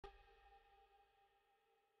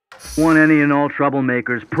Want any and all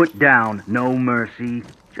troublemakers put down, no mercy,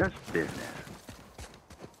 just business.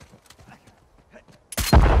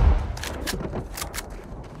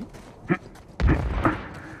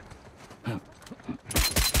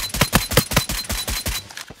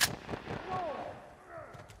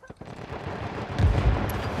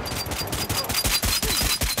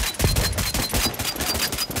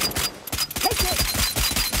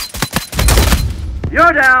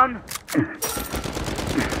 You're down!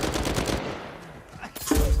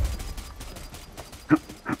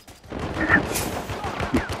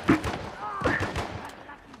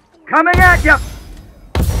 Coming at you!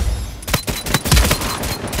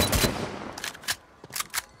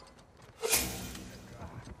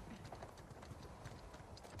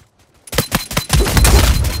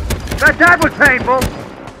 That was painful!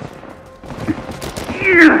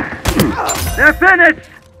 They're finished!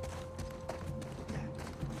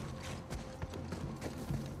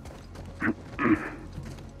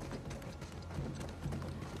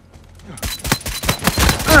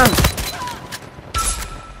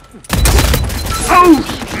 Oh!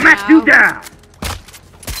 Smacked you down!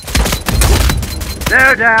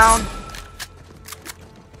 They're down!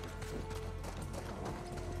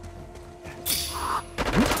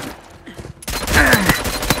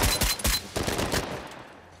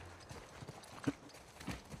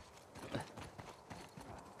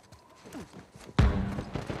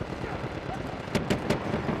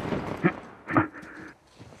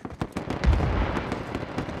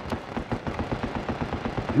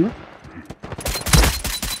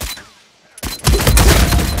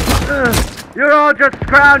 You're all just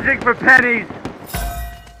scrounging for pennies!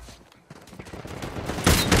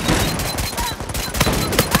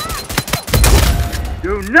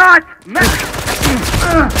 Do not mess!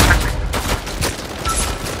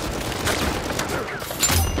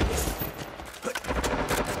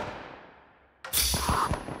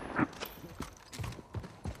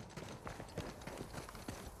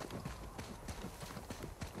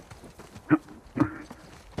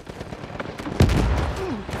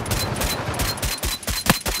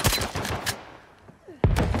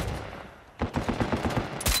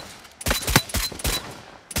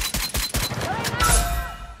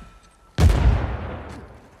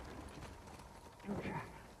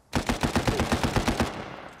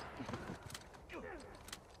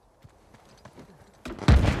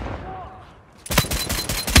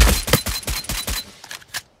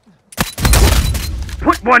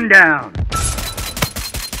 Put one down!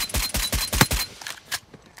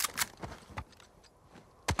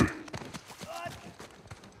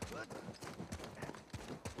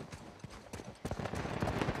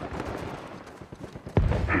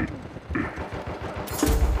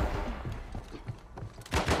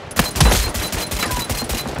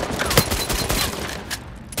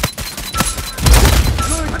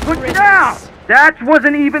 Put you down! That was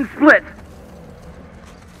an even split!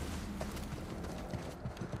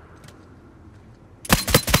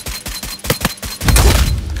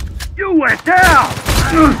 You went down!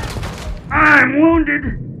 I'm wounded!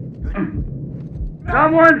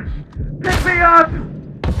 Someone, pick me up!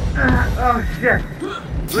 Oh shit!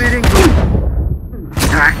 Bleeding.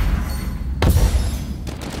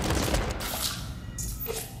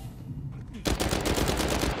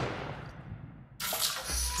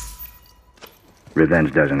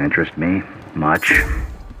 Revenge doesn't interest me much.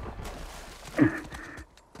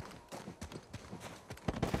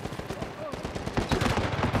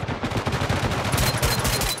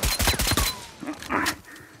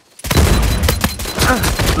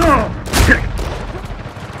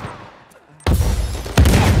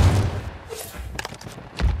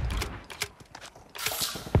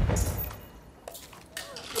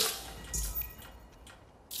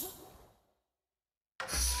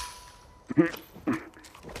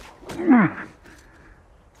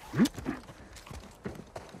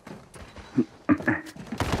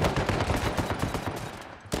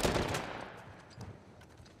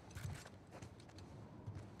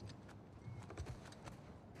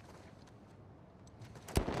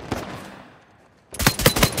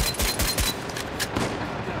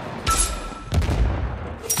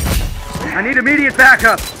 I need immediate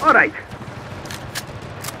backup. All right.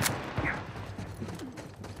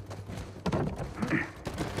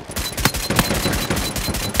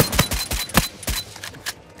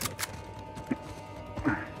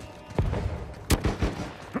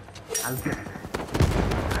 I'll get it.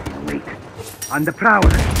 Wait. On the prowler.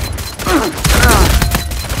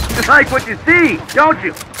 You like what you see, don't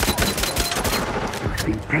you? It's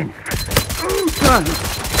intense.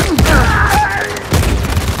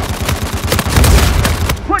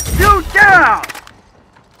 Put you down!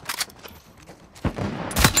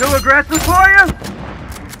 aggressive for you?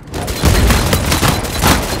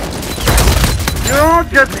 You're all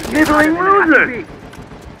just middling losers.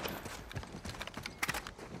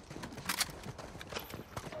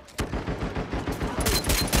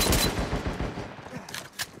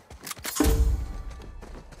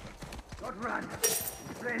 Don't run.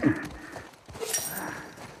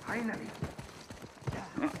 Finally.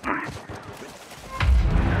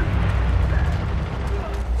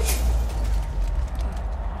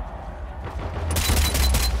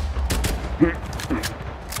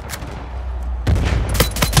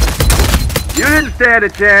 You didn't stand a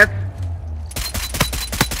chance.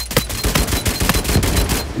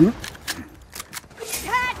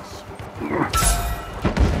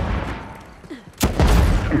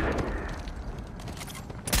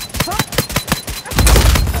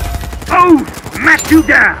 Oh, smack you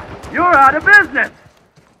down. You're out of business.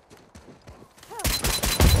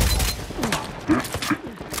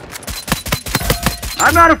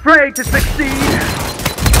 I'm not afraid to succeed.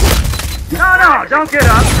 No, don't get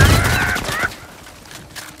up.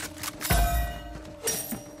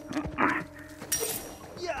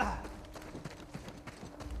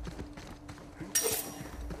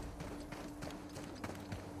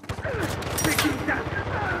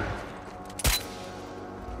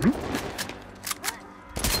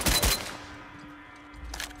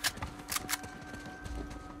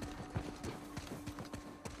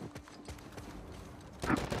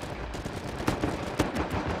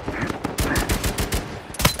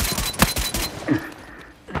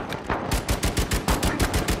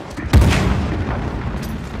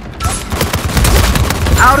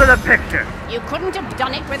 Out of the picture. You couldn't have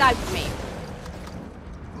done it without me.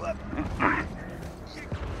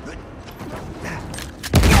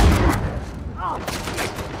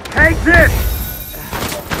 Take this!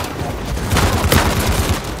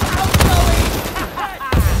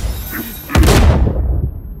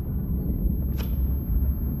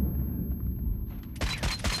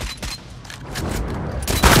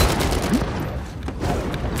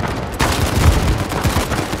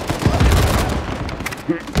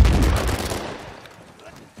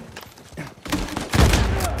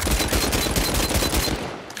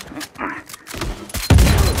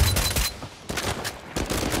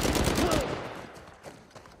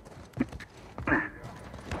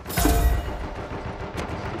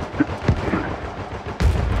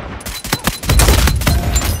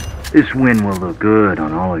 This win will look good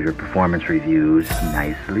on all of your performance reviews.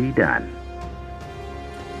 Nicely done.